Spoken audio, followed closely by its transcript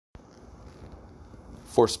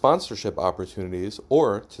For sponsorship opportunities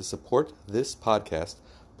or to support this podcast,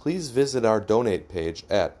 please visit our donate page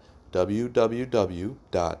at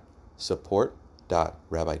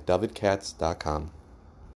www.support.rabbidavidkatz.com.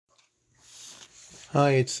 Hi,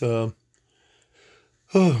 it's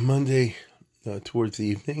Monday towards the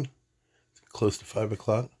evening, close to 5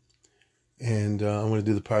 o'clock, and I'm going to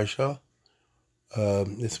do the Parsha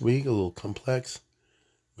this week, a little complex,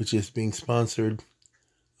 which is being sponsored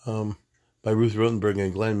by Ruth Rotenberg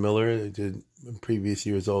and Glenn Miller. They did in previous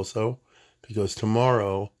years also, because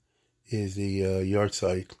tomorrow is the yard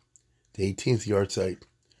site, the 18th yard site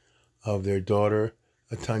of their daughter,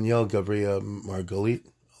 Tanyel Gavria Margalit,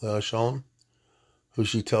 Shalom, who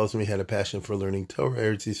she tells me had a passion for learning Torah,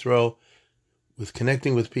 Eretz Yisrael, was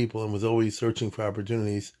connecting with people, and was always searching for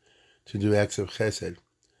opportunities to do acts of chesed.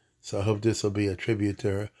 So I hope this will be a tribute to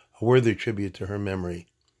her, a worthy tribute to her memory.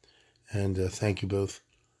 And thank you both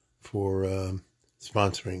for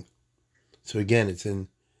sponsoring. So again, it's in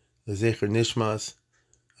the Zecher Nishmas,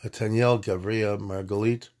 Tanyel Gavria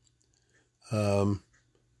Margalit, and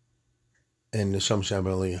Nesham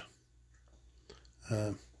Shabbat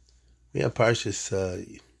Aliyah. We have Parshas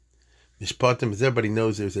Mishpatim. As everybody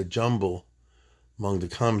knows, there's a jumble among the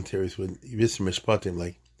commentaries with Yisro Mishpatim.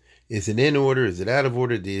 Like, is it in order? Is it out of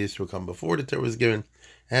order? Did Yisro come before the Torah was given,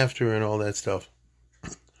 after, and all that stuff?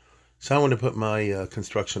 So I want to put my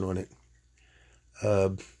construction on it.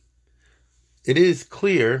 It is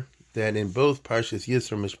clear that in both Parshas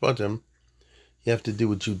Yisro Mishpatim, you have to do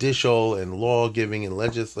with judicial and law giving and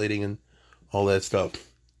legislating and all that stuff.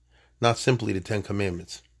 Not simply the Ten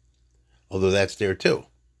Commandments, although that's there too.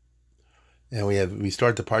 And we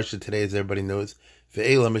start the Parsha today, as everybody knows,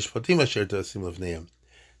 Ve'ela Mishpatim Asher Ta'asim Lefneim.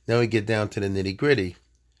 Now we get down to the nitty gritty,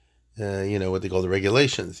 what they call the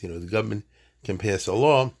regulations. The government can pass a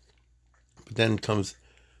law, but then comes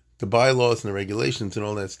the bylaws and the regulations and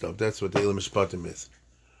all that stuff. That's what the Ve'ela Mishpatim is.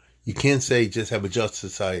 You can't say just have a just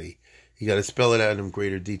society. You got to spell it out in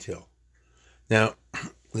greater detail. Now,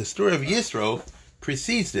 the story of Yisro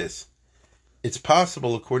precedes this. It's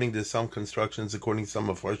possible, according to some constructions, according to some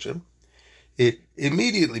of Farshim, it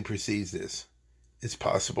immediately precedes this. It's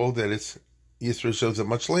possible that Yisro shows up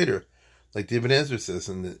much later, like the Ibn Ezra says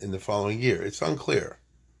in the following year. It's unclear.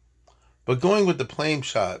 But going with the plain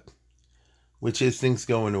shot, which is things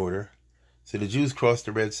go in order. So the Jews crossed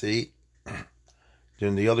the Red Sea, they're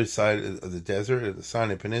on the other side of the desert, of the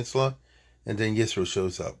Sinai Peninsula, and then Yisro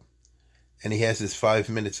shows up. And he has his 5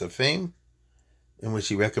 minutes of fame, in which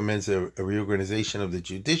he recommends a reorganization of the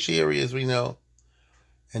judiciary, as we know.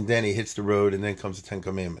 And then he hits the road, and then comes the Ten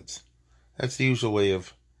Commandments. That's the usual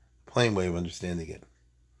plain way of understanding it.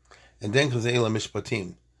 And then comes Ve'ela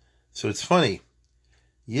Mishpatim. So it's funny.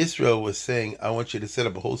 Yisro was saying, I want you to set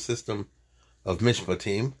up a whole system of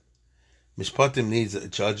Mishpatim. Mishpatim needs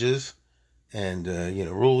judges and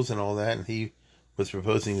rules and all that. And he was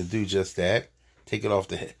proposing to do just that. Take it off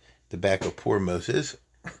the back of poor Moses.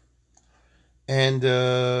 And,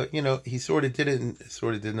 he sort of did it and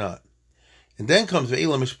sort of did not. And then comes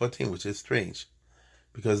Ve'ela Mishpatim, which is strange.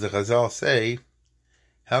 Because the Chazal say,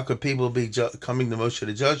 how could people be coming to Moshe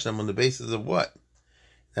to judge them on the basis of what?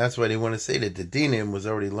 That's why they want to say that the dinim was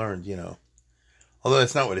already learned, Although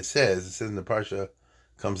that's not what it says. It says in the Parsha,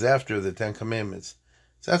 comes after the Ten Commandments.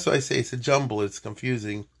 So that's why I say it's a jumble, it's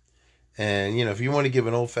confusing. And, if you want to give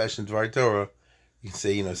an old-fashioned Dvar Torah, you can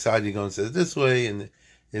say, Saadia Gaon says this way, and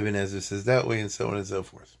Ibn Ezra says that way, and so on and so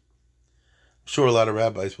forth. I'm sure a lot of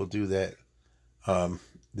rabbis will do that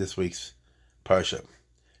this week's Parsha.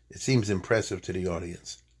 It seems impressive to the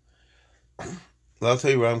audience. Well, I'll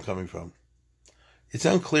tell you where I'm coming from. It's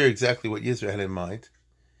unclear exactly what Yisro had in mind,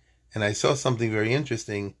 and I saw something very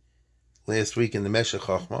interesting last week in the Meshech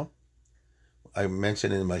Chochmah. I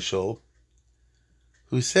mentioned it in my show,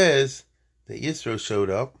 who says that Yisro showed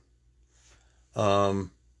up.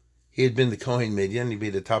 He had been the Kohen Midian. He'd be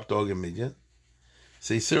the top dog in Midian.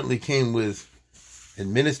 So he certainly came with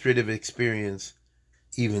administrative experience,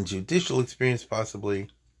 even judicial experience possibly.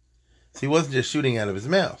 So he wasn't just shooting out of his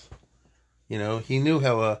mouth. He knew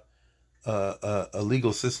how a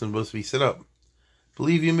legal system was supposed to be set up.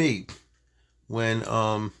 Believe you me, when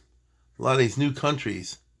a lot of these new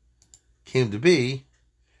countries came to be,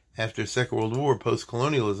 after the Second World War,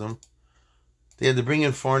 post-colonialism, they had to bring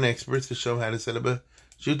in foreign experts to show how to set up a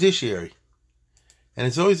judiciary. And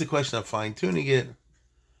it's always a question of fine-tuning it,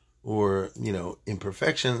 or,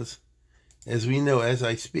 imperfections. As we know, as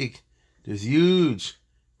I speak, there's huge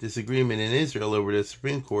disagreement in Israel over the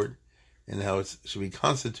Supreme Court and how it should be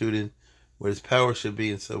constituted, what its power should be,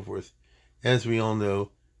 and so forth, as we all know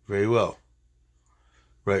very well.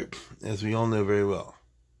 Right, as we all know very well.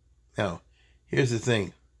 Now, Here's the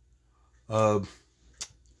thing.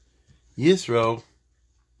 Yisro,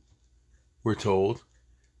 we're told,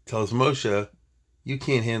 tells Moshe, you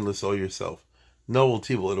can't handle this all yourself. No,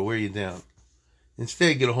 it'll wear you down.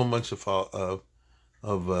 Instead, get a whole bunch of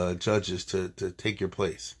judges to take your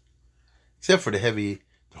place. Except for the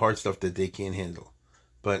hard stuff that they can't handle.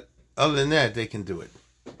 But other than that, they can do it.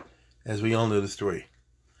 As we all know the story.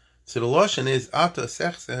 So the Lashon is, Ata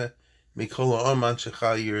sechse mikol ha'aman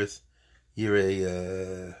shecha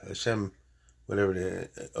yirei Hashem, whatever the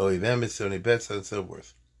oivem is, and so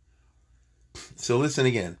forth. So listen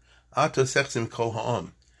again. Ata sechse mikol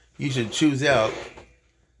ha'am. You should choose out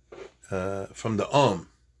from the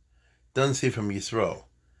Doesn't say from Yisro.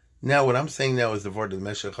 Now, what I'm saying now is the word of the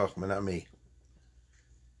Meshech Chachma, not me.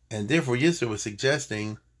 And therefore, Yisro was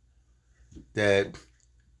suggesting that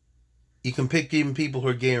you can pick even people who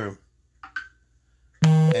are Gerim.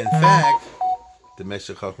 In fact, the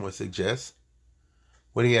Meshech Chachma suggests,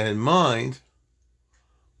 what he had in mind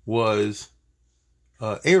was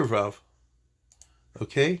Erev Rav.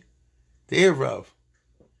 Okay? The Erev Rav.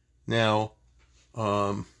 Now,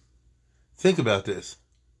 think about this.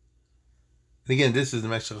 And again, this is the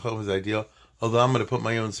Meshech Chachma's idea, although I'm going to put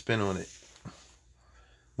my own spin on it.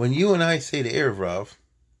 When you and I say the Erev Rav,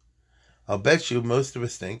 I'll bet you most of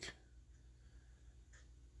us think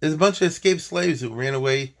there's a bunch of escaped slaves who ran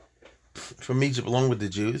away from Egypt along with the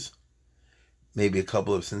Jews. Maybe a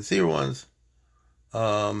couple of sincere ones.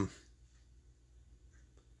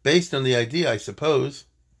 Based on the idea, I suppose,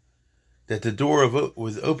 that the door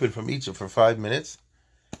was open from Egypt for 5 minutes.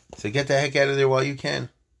 So get the heck out of there while you can.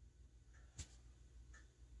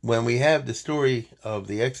 When we have the story of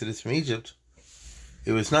the Exodus from Egypt,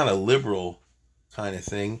 it was not a liberal kind of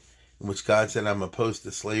thing in which God said, I'm opposed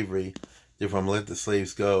to slavery, therefore I'm going to let the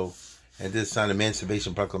slaves go, and this sign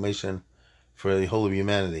Emancipation Proclamation for the whole of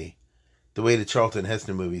humanity, the way the Charlton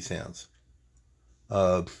Heston movie sounds.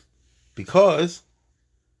 Because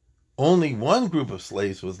only one group of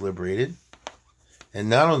slaves was liberated, and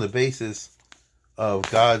not on the basis of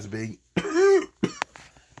God's being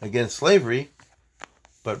against slavery,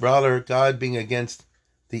 but rather God being against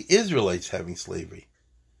the Israelites having slavery,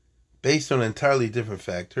 based on an entirely different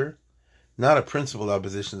factor, not a principled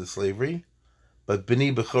opposition to slavery, but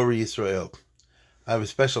B'ni Bechori Yisrael. I have a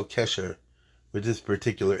special kesher with this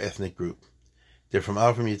particular ethnic group. They're from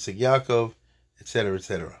Avram Yitzchak Yaakov, etc.,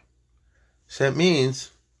 etc. So that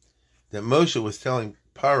means that Moshe was telling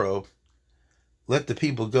Paro, let the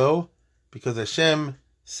people go, because Hashem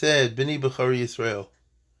said, B'ni Bechori Yisrael.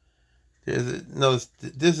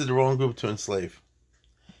 This is the wrong group to enslave.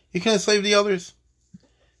 You can enslave the others.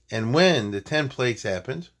 And when the 10 plagues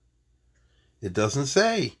happened, it doesn't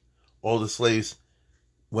say all the slaves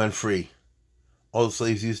went free. All the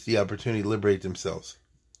slaves used the opportunity to liberate themselves.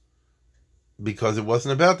 Because it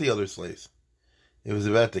wasn't about the other slaves. It was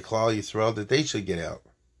about the Klal Yisrael that they should get out.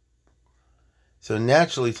 So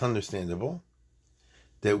naturally it's understandable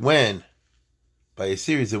that when, by a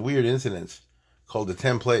series of weird incidents called the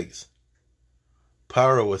 10 plagues,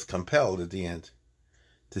 Paro was compelled at the end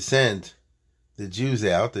to send the Jews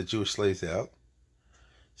out, the Jewish slaves out.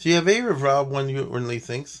 So you have Erev Rav, one ordinarily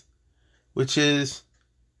thinks, which is,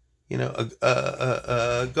 a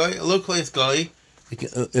guy, a low-class guy,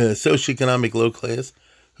 socioeconomic low class,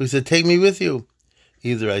 who said, take me with you.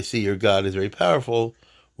 Either I see your God is very powerful,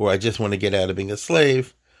 or I just want to get out of being a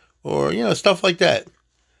slave, or, stuff like that.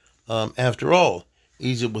 After all,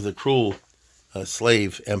 Egypt was a cruel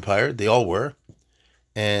slave empire. They all were.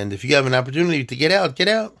 And if you have an opportunity to get out,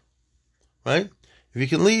 right? If you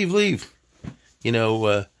can leave, leave.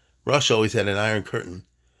 Russia always had an iron curtain.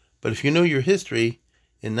 But if you know your history,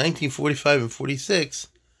 in 1945 and 46,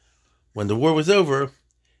 when the war was over,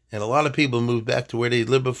 and a lot of people moved back to where they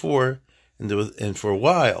lived before, and for a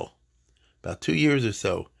while, about 2 years or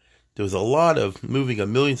so, there was a lot of moving of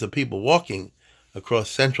millions of people walking across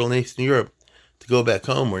Central and Eastern Europe to go back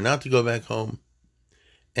home or not to go back home.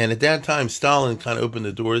 And at that time, Stalin kind of opened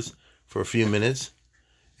the doors for a few minutes,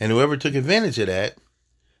 and whoever took advantage of that,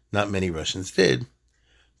 not many Russians did,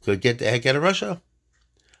 could get the heck out of Russia.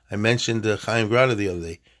 I mentioned Chaim Grada the other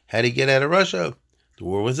day. How did he get out of Russia? The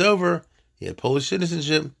war was over. He had Polish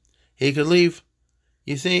citizenship. He could leave.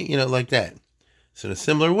 You see, like that. So in a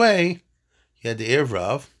similar way, you had the Erev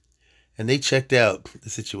Rav, and they checked out the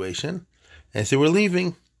situation, and said, we're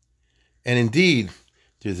leaving. And indeed,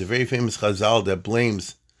 there's a very famous Chazal that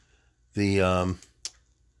blames the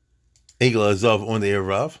Egel Azov on the Erev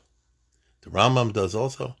Rav. The Rambam does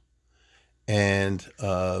also. And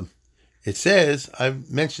it says,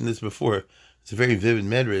 I've mentioned this before, it's a very vivid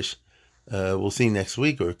medrash, we'll see next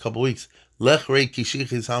week or a couple weeks, Lech rei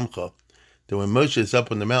kishichis hamcha. that when Moshe is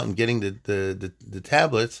up on the mountain getting the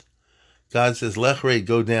tablets, God says, Lechrei,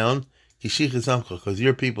 go down, because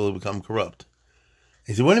your people have become corrupt.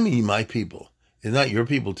 He said, what do you mean, my people? Is not your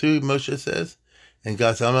people too, Moshe says? And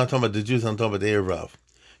God said, I'm not talking about the Jews, I'm talking about the Erev Rav.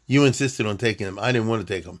 You insisted on taking them. I didn't want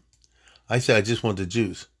to take them. I said, I just want the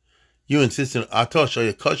Jews. You insisted,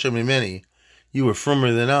 you were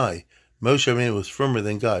firmer than I. Moshe Rabbeinu was firmer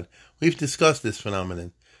than God. We've discussed this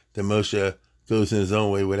phenomenon, that Moshe goes in his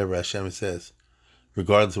own way, whatever Hashem says,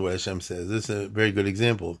 regardless of what Hashem says. This is a very good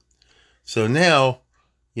example. So now,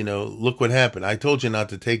 look what happened. I told you not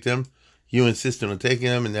to take them. You insisted on taking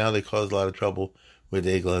them, and now they cause a lot of trouble with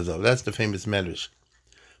the Egel Hazav. That's the famous Medrash.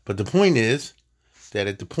 But the point is that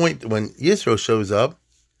at the point when Yisro shows up,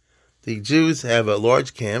 the Jews have a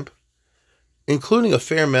large camp, including a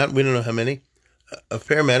fair amount, we don't know how many, a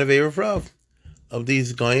fair amount of Erev Rav, of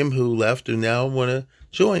these Goyim who left, who now want to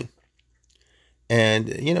join. And,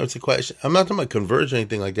 it's a question. I'm not talking about conversion or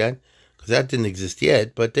anything like that, because that didn't exist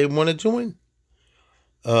yet, but they want to join.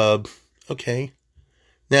 Okay.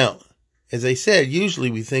 Now, as I said,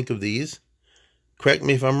 usually we think of these, correct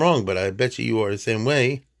me if I'm wrong, but I bet you are the same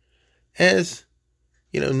way, as,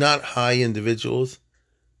 not high individuals,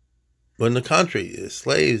 but on the contrary,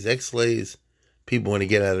 slaves, ex-slaves, people want to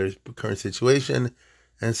get out of their current situation,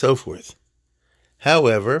 and so forth.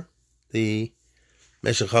 However, the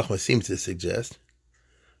Meshech Chochmah seems to suggest,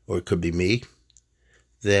 or it could be me,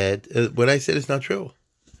 that what I said is not true.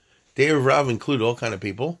 The Erev Rav included all kind of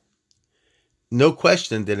people. No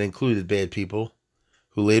question that it included bad people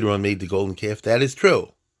who later on made the golden calf. That is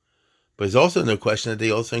true. But there's also no question that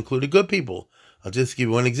they also included good people. I'll just give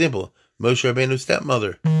you one example. Moshe Rabbeinu's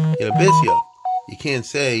stepmother, Bisya. You can't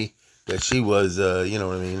say that she was,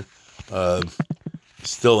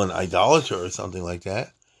 still an idolater or something like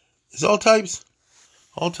that. It's all types.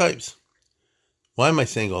 All types. Why am I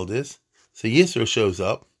saying all this? So Yisro shows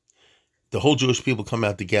up. The whole Jewish people come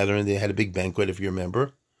out together, and they had a big banquet, if you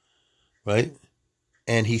remember. Right?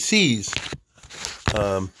 And he sees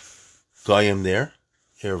Goyim there,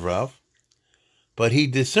 Erev Rav. But he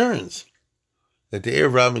discerns that the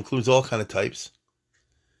Erev Rav includes all kind of types.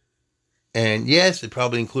 And yes, it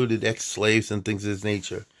probably included ex-slaves and things of this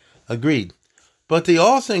nature. Agreed. But they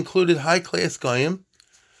also included high-class Goyim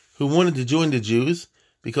who wanted to join the Jews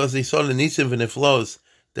because they saw the Nisim and Niflos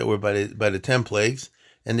that were by the 10 plagues,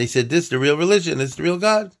 and they said, this is the real religion, this is the real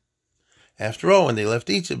God. After all, when they left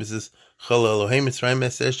Egypt, it says, Chol Elohim Mitzrayim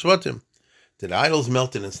Eser Shvatim, that idols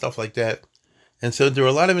melted and stuff like that. And so there were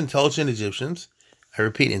a lot of intelligent Egyptians, I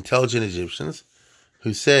repeat, intelligent Egyptians,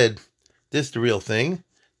 who said, this is the real thing,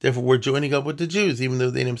 therefore we're joining up with the Jews, even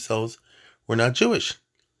though they themselves were not Jewish.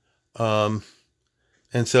 And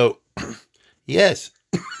so, yes,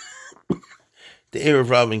 the Erev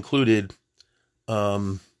Rav included,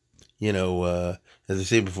 as I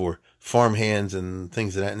said before, farmhands and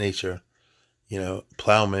things of that nature,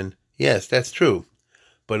 plowmen. Yes, that's true.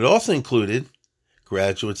 But it also included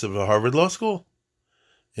graduates of the Harvard Law School.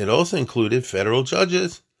 It also included federal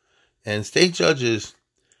judges and state judges,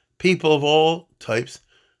 people of all types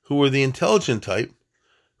who were the intelligent type,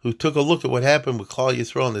 who took a look at what happened with Klal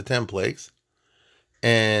Yisrael and the 10 plagues,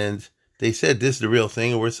 and they said, this is the real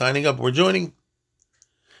thing, and we're signing up, we're joining.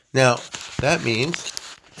 Now, that means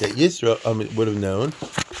that Yisro would have known,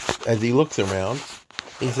 as he looks around,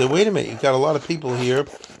 he said, wait a minute, you've got a lot of people here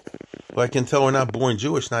who I can tell are not born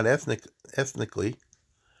Jewish, not ethnically.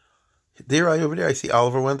 Over there, I see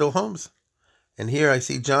Oliver Wendell Holmes. And here I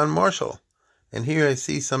see John Marshall. And here I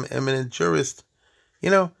see some eminent jurist.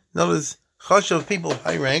 Notice chashuv people of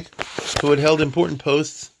high rank who had held important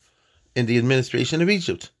posts in the administration of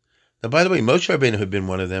Egypt. Now, by the way, Moshe Rabbeinu had been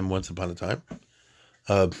one of them once upon a time.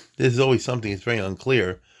 This is always something that's very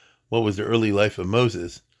unclear. What was the early life of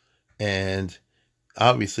Moses? And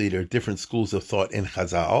obviously there are different schools of thought in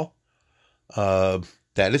Chazal.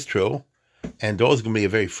 That is true. And there's going to be a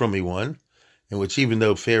very frummy one, in which even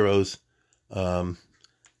though Pharaoh's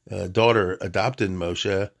daughter adopted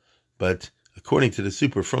Moshe, but according to the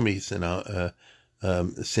super frummy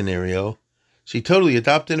scenario, she totally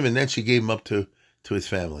adopted him and then she gave him up to his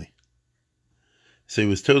family. So he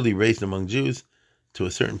was totally raised among Jews to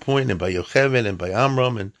a certain point, and by Yocheved and by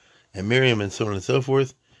Amram and Miriam and so on and so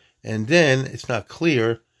forth. And then it's not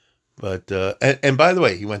clear, but and by the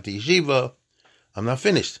way, he went to yeshiva. I'm not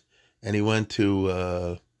finished, and he went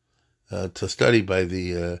to study by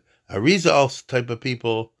the Arizal type of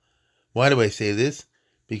people. Why do I say this?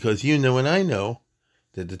 Because you know and I know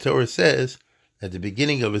that the Torah says at the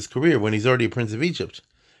beginning of his career, when he's already a prince of Egypt,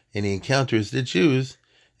 and he encounters the Jews,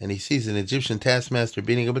 and he sees an Egyptian taskmaster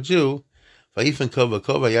beating up a Jew, Vayifan kova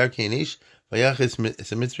kova yarkenish, He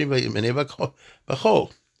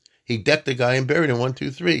decked the guy and buried him 1,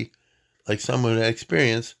 2, 3, like someone who had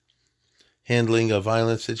experience handling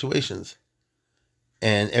violent situations.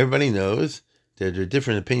 And everybody knows that there are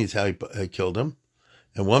different opinions how he killed him.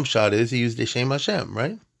 And one shot is he used the Shem Hashem,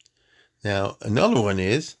 right? Now, another one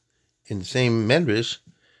is, in the same Medrash,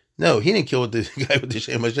 no, he didn't kill the guy with the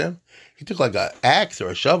Shem Hashem. He took like an axe or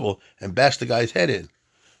a shovel and bashed the guy's head in,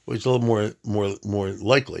 which is a little more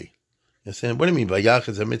likely. You understand? What do you mean by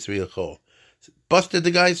Yachaz HaMitzvah Yachol? Busted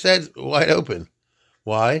the guy's head wide open.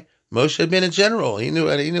 Why? Moshe had been a general. He knew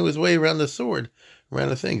his way around the sword, around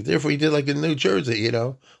the thing. Therefore, he did like in New Jersey,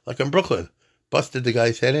 like in Brooklyn. Busted the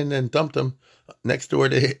guy's head in and dumped him next door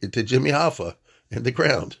to Jimmy Hoffa in the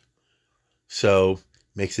ground. So,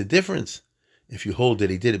 makes a difference. If you hold that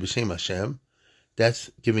he did it b'Shem Hashem,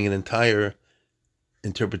 that's giving an entire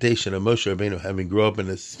interpretation of Moshe Rabbeinu having grown up in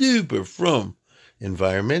a super frum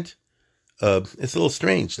environment. It's a little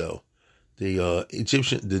strange, though.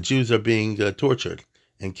 The Jews are being tortured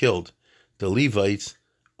and killed. The Levites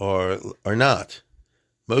are not.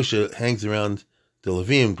 Moshe hangs around the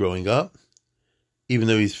Levium growing up, even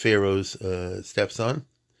though he's Pharaoh's stepson.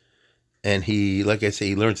 And he, like I say,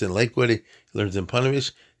 he learns in Lakewood, he learns in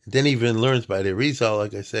Punavish, then he even learns by the Rizal,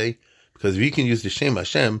 like I say, because if you can use the Shem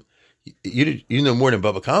Hashem, you know more than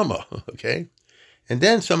Baba Kama, okay? And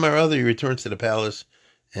then somehow or other he returns to the palace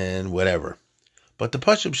and whatever. But the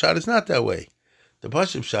Pashup shot is not that way. The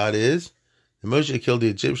Pashup shot is that Moshe killed the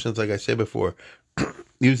Egyptians, like I said before,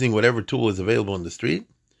 using whatever tool is available in the street.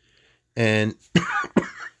 And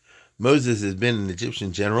Moses has been an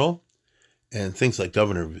Egyptian general and things like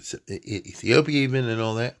governor of Ethiopia even and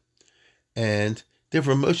all that. And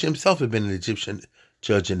therefore Moshe himself had been an Egyptian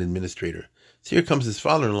judge and administrator. So here comes his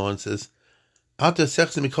father-in-law and says, Ata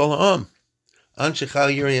sechse mikol ha'am, an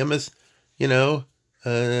shechal yirei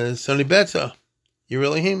Soni Betza,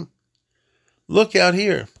 Yerelihim. Look out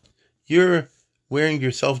here. You're wearing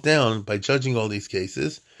yourself down by judging all these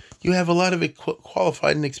cases. You have a lot of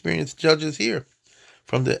qualified and experienced judges here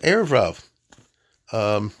from the Erev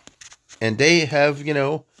Rav. And they have,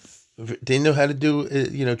 they know how to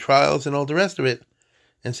do, trials and all the rest of it.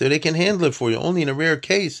 And so they can handle it for you. Only in a rare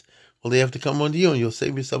case will they have to come onto you and you'll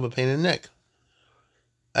save yourself a pain in the neck.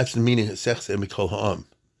 That's the meaning of Sechse Mikol Ha'am.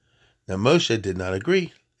 Now Moshe did not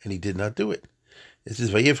agree, and he did not do it. This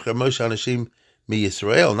is Vayivcha Moshe Anashim Mi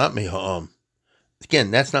Yisrael, not Mi Ha'am.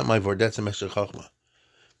 Again, that's not my word, that's a Meshech Chachma.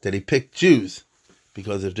 That he picked Jews,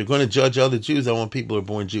 because if they're going to judge other Jews, I want people who are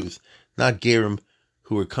born Jews, not Gerim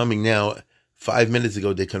who are coming now. 5 minutes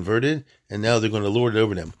ago they converted, and now they're going to lord it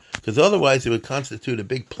over them. Because otherwise it would constitute a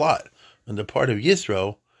big plot on the part of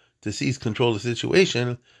Yisro to seize control of the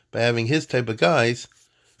situation by having his type of guys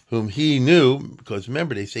whom he knew, because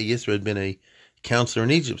remember they say Yisro had been a counselor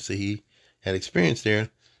in Egypt, so he had experience there,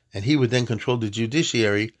 and he would then control the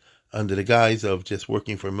judiciary under the guise of just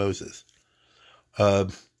working for Moses. So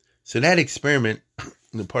that experiment on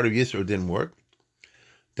the part of Yisro didn't work.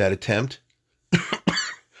 That attempt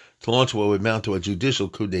to launch what would amount to a judicial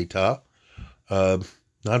coup d'etat,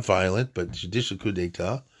 not violent, but judicial coup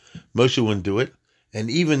d'etat. Moshe wouldn't do it.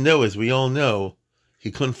 And even though, as we all know,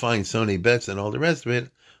 he couldn't find Soni Betz and all the rest of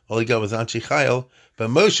it, all he got was Anchi Chayil. But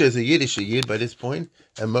Moshe is a Yiddish Yid by this point,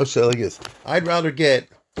 and Moshe like this. I'd rather get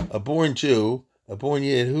a born Jew, a born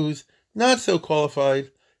Yid, who's not so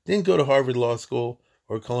qualified, didn't go to Harvard Law School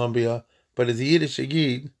or Columbia, but is a Yiddish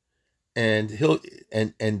Yid, and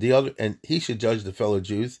he should judge the fellow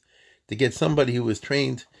Jews, to get somebody who was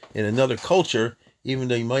trained in another culture, even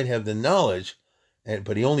though he might have the knowledge,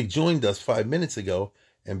 but he only joined us 5 minutes ago,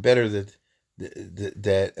 and better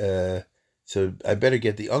so I better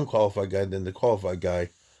get the unqualified guy than the qualified guy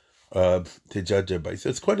to judge everybody. So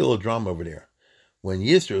it's quite a little drama over there. When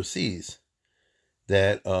Yisro sees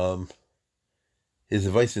that his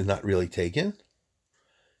advice is not really taken,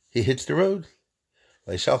 he hits the road.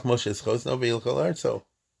 So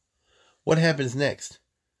what happens next?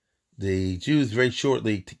 The Jews very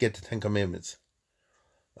shortly to get the Ten Commandments.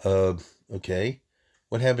 Okay.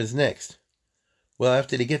 What happens next? Well,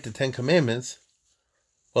 after they get the Ten Commandments,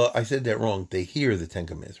 well, I said that wrong. They hear the Ten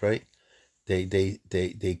Commandments, right? They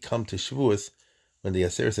come to Shavuos when the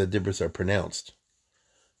Aseret HaDibros are pronounced.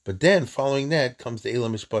 But then, following that, comes the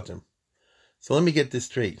Elam Mishpatim. So let me get this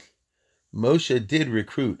straight. Moshe did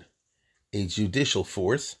recruit a judicial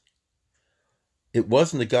force. It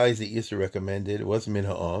wasn't the guys that Yisro recommended. It wasn't Min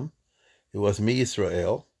Ha'am. It was Mi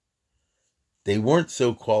Yisrael. They weren't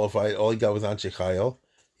so qualified. All he got was Anshe Chayil.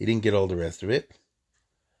 He didn't get all the rest of it.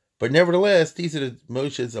 But nevertheless, these are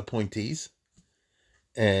Moshe's appointees.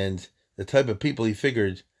 And the type of people he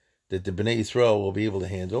figured that the Bnei Yisrael will be able to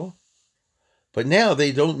handle. But now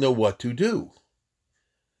they don't know what to do.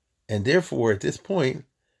 And therefore, at this point,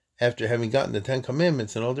 after having gotten the 10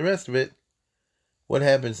 Commandments and all the rest of it, what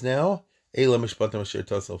happens now? Hashem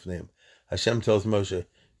tells Moshe,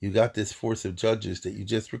 you got this force of judges that you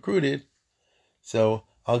just recruited, so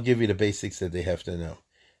I'll give you the basics that they have to know.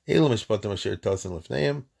 Don't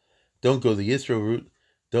go the Yisro route.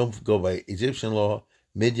 Don't go by Egyptian law,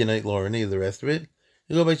 Midianite law, or any of the rest of it.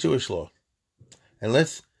 You go by Jewish law. And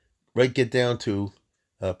let's get down to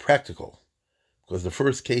practical. Because the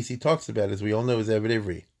first case he talks about, as we all know, is Eved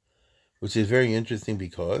Ivri, which is very interesting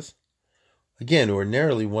because, again,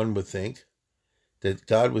 ordinarily one would think that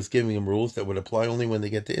God was giving him rules that would apply only when they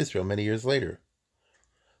get to Israel many years later.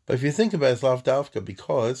 But if you think about it, it's Lav Davka,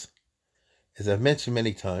 because, as I've mentioned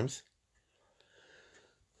many times,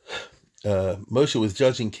 Moshe was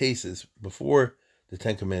judging cases before the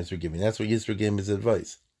 10 Commandments were given. That's what Yisro gave him his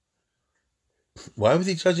advice. Why was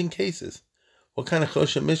he judging cases? What kind of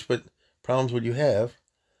Choshen Mishpat problems would you have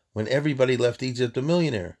when everybody left Egypt a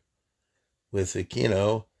millionaire? With,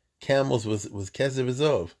 camels was Kesev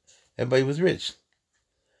Azov. Everybody was rich.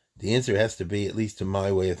 The answer has to be, at least to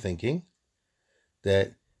my way of thinking,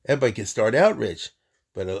 that everybody can start out rich,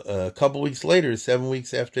 but a couple weeks later, 7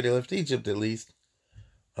 weeks after they left Egypt at least,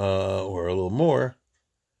 or a little more,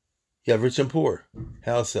 you have rich and poor.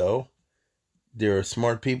 How so? There are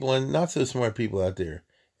smart people and not so smart people out there.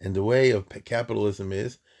 And the way of capitalism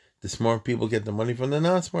is, the smart people get the money from the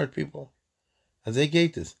non-smart people. As they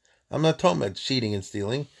gate this. I'm not talking about cheating and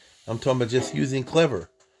stealing. I'm talking about just using clever.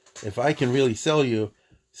 If I can really sell you,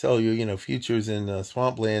 futures in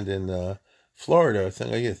swampland in Florida or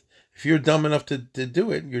something like this. If you're dumb enough to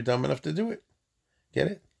do it, you're dumb enough to do it. Get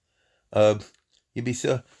it?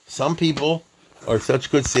 Some people are such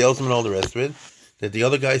good salesmen, all the rest of it, that the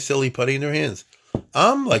other guy's silly putty in their hands.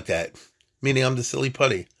 I'm like that, meaning I'm the silly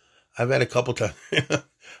putty. I've had a couple times.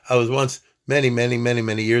 I was once,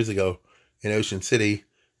 many years ago, in Ocean City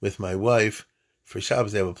with my wife for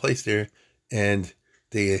Shabbos. They have a place there, and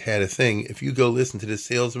they had a thing. If you go listen to this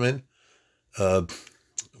salesman,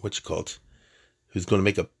 who's going to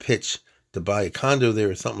make a pitch to buy a condo there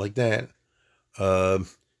or something like that,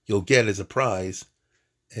 you'll get as a prize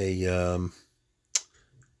a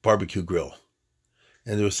barbecue grill.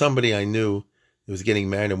 And there was somebody I knew who was getting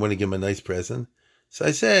married and wanted to give him a nice present. So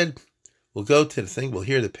I said, we'll go to the thing, we'll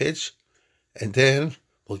hear the pitch, and then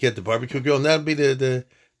we'll get the barbecue grill, and that'll be the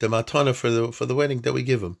matana for the wedding that we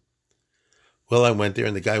give him. Well, I went there,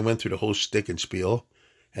 and the guy went through the whole shtick and spiel,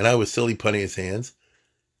 and I was silly putting his hands.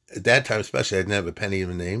 At that time, especially, I didn't have a penny in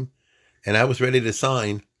the name, and I was ready to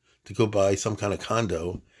sign to go buy some kind of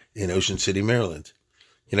condo in Ocean City, Maryland.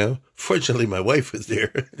 Fortunately, my wife was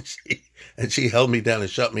there, and she held me down and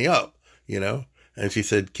shut me up, and she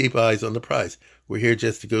said, keep eyes on the prize. We're here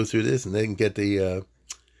just to go through this and then get the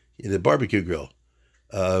barbecue grill.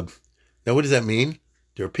 Now, what does that mean?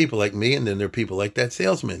 There are people like me, and then there are people like that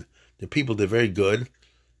salesman. There are people that are very good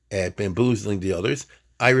at bamboozling the others.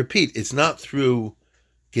 I repeat, it's not through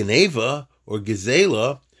Geneva or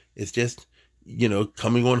Gazela. It's just,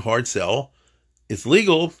 coming on hard sell. It's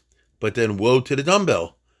legal, but then woe to the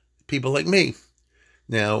dumbbell. People like me.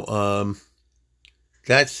 Now,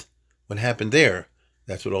 that's what happened there.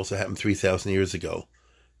 That's what also happened 3,000 years ago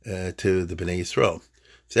to the Bnei Yisrael.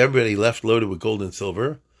 So everybody left loaded with gold and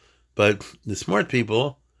silver, but the smart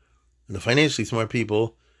people, and the financially smart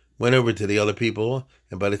people, went over to the other people,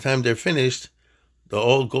 and by the time they're finished, the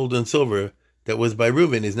all gold and silver that was by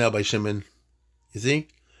Reuben is now by Shimon. You see?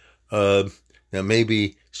 Now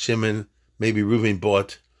maybe Reuben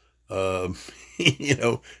bought,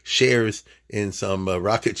 shares in some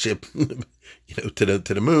rocket ship, to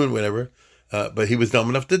the moon, whatever. But he was dumb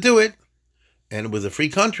enough to do it, and it was a free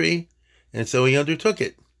country, and so he undertook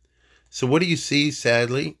it. So what do you see,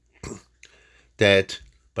 sadly? That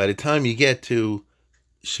by the time you get to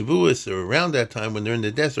Shavuos, or around that time when they're in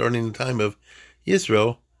the desert, or in the time of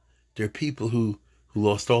Yisro, there are people who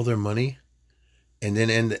lost all their money, and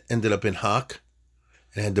then ended up in Hak,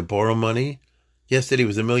 and had to borrow money. Yesterday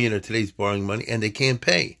was a millionaire, today's borrowing money, and they can't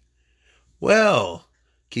pay. Well,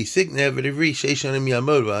 what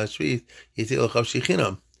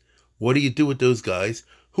do you do with those guys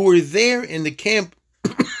who were there in the camp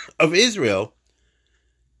of Israel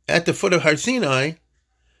at the foot of Har Sinai,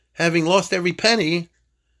 having lost every penny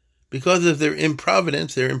because of their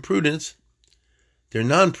improvidence, their imprudence, their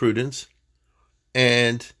non-prudence,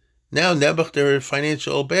 and now Nebuch, their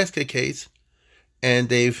financial basket case, and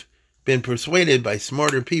they've been persuaded by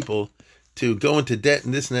smarter people to go into debt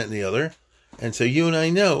and this and that and the other. And so you and I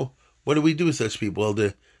know, what do we do with such people?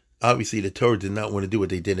 Well, obviously the Torah did not want to do what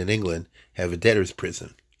they did in England, have a debtor's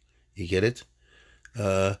prison. You get it?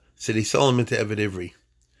 So they sell him into Eved Ivri.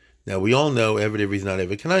 Now, we all know Eved Ivri is not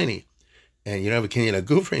Eved Kanaini, and you don't have a Kenyan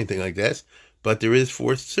goof or anything like that, but there is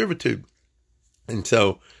forced servitude. And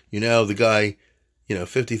so, the guy,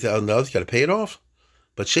 $50,000, you got to pay it off.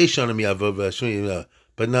 But but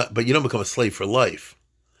you don't become a slave for life.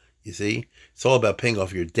 You see, it's all about paying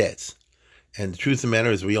off your debts. And the truth of the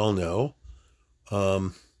matter is, we all know,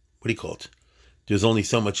 what do you call it? There's only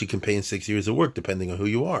so much you can pay in 6 years of work, depending on who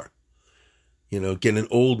you are. Get an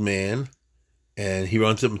old man, and he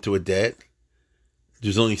runs up into a debt.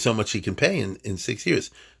 There's only so much he can pay in 6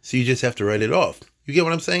 years. So you just have to write it off. You get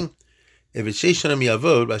what I'm saying? If it's Sheishanam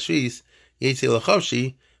Yavod, Bashis, Yetze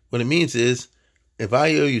Lachavshi, what it means is, if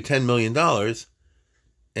I owe you $10 million,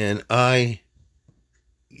 and I,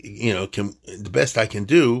 the best I can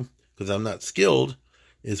do, because I'm not skilled,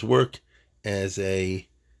 is work as a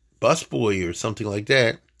busboy or something like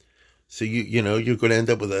that. So you're going to end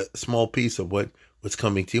up with a small piece of what's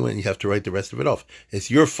coming to you, and you have to write the rest of it off.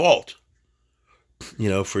 It's your fault,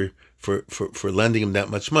 for lending him that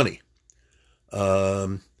much money.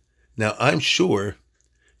 Now I'm sure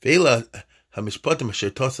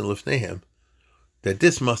that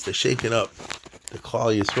this must have shaken up the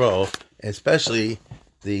Klal Yisrael, especially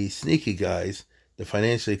the sneaky guys, the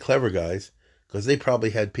financially clever guys, because they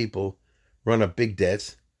probably had people run up big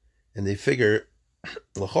debts, and they figure,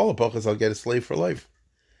 L'chol hapachas, I'll get a slave for life.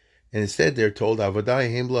 And instead they're told, you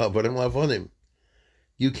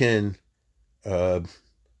can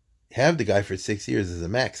have the guy for 6 years as a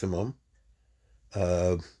maximum,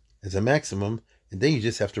 and then you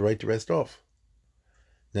just have to write the rest off.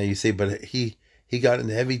 Now you say, but he got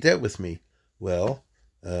into heavy debt with me. Well,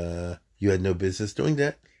 you had no business doing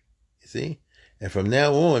that. You see? And from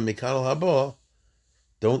now on, Mikal Haba,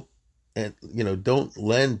 don't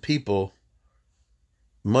lend people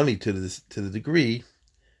money to the degree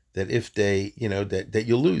that if they, that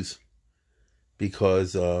you'll lose.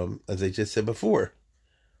 Because, as I just said before,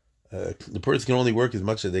 the person can only work as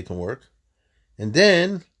much as they can work. And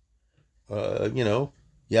then, you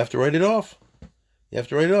have to write it off. You have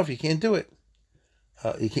to write it off. You can't do it.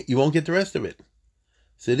 You won't get the rest of it.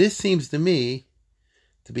 So this seems to me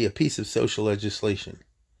to be a piece of social legislation.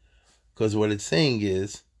 Because what it's saying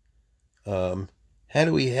is, how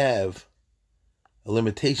do we have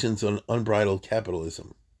limitations on unbridled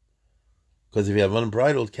capitalism? Because if you have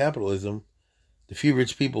unbridled capitalism, the few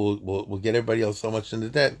rich people will get everybody else so much into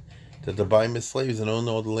debt that they'll buy them as slaves and own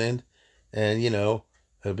all the land. And, it'll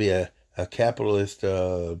be a capitalist,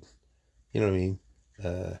 a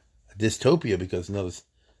dystopia, because those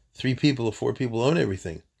 3 people or 4 people own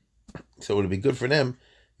everything. So it'll be good for them,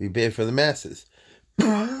 it'll be bad for the masses.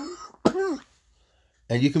 And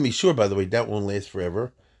you can be sure, by the way, that won't last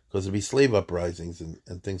forever, because there'll be slave uprisings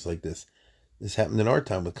and things like this. This happened in our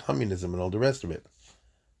time with communism and all the rest of it,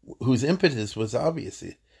 whose impetus was obvious.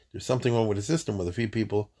 There's something wrong with the system with a few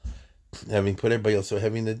people having put everybody else so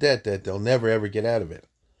heavy in the debt that they'll never ever get out of it.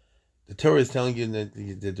 The Torah is telling you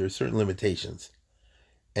that there are certain limitations.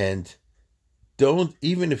 And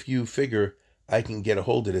even if you figure I can get a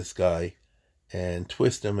hold of this guy and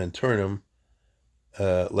twist him and turn him,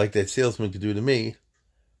 like that salesman could do to me,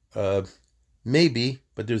 maybe,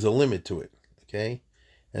 but there's a limit to it, okay?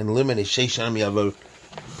 And the limit is Sheishanam Yavod,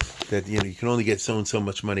 that you can only get so and so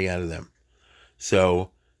much money out of them.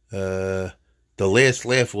 So the last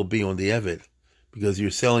laugh will be on the Eved, because you're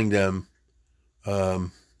selling them,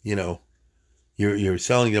 you're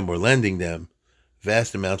selling them or lending them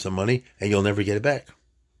vast amounts of money, and you'll never get it back.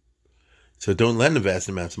 So don't lend them vast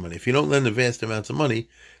amounts of money. If you don't lend them vast amounts of money,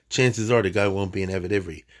 chances are the guy won't be an Eved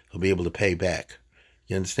Ivri. He'll be able to pay back.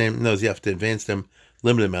 You understand? No, you have to advance them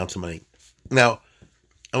limited amounts of money. Now,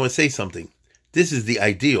 I want to say something. This is the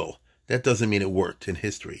ideal. That doesn't mean it worked in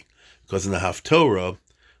history. Because in the Haftorah,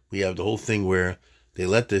 we have the whole thing where they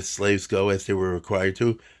let the slaves go as they were required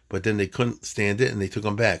to, but then they couldn't stand it and they took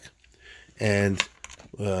them back. And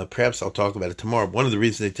perhaps I'll talk about it tomorrow. One of the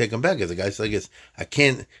reasons they take them back is a guy says, I guess, I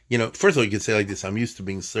can't, first of all, you could say like this, I'm used to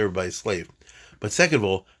being served by a slave. But second of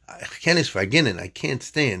all, I can't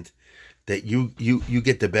stand that you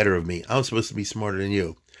get the better of me. I'm supposed to be smarter than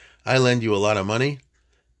you. I lend you a lot of money,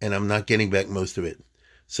 and I'm not getting back most of it.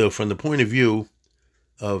 So from the point of view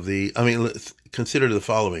of consider the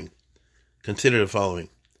following.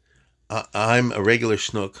 I'm a regular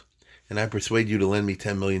schnook, and I persuade you to lend me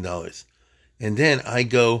 $10 million. And then I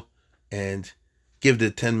go and give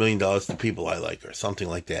the $10 million to people I like, or something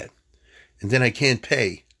like that. And then I can't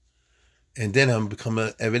pay. And then I'm become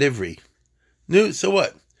an Eved Ivri. No, so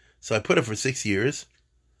what? So I put it for 6 years,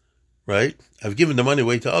 right? I've given the money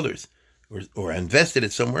away to others, or invested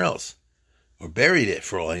it somewhere else, or buried it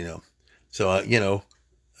for all I know. So,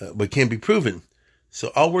 but can't be proven.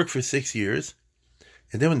 So I'll work for 6 years,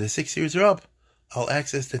 and then when the 6 years are up, I'll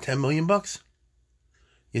access the $10 million.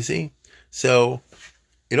 You see? So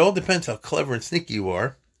it all depends how clever and sneaky you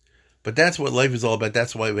are. But that's what life is all about.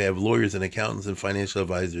 That's why we have lawyers and accountants and financial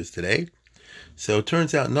advisors today. So it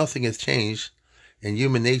turns out nothing has changed in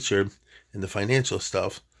human nature and the financial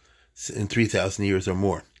stuff in 3,000 years or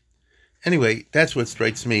more. Anyway, that's what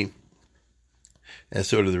strikes me as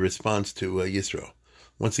sort of the response to Yisro.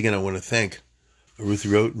 Once again, I want to thank Ruth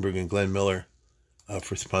Rotenberg and Glenn Miller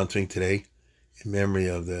for sponsoring today in memory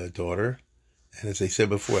of the daughter. And as I said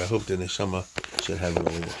before, I hope the neshama should have it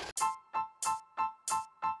with it.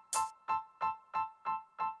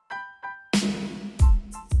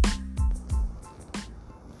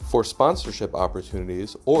 For sponsorship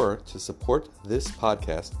opportunities or to support this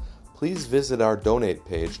podcast, please visit our donate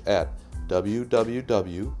page at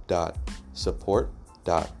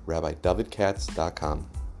www.support.rabbidavidkatz.com.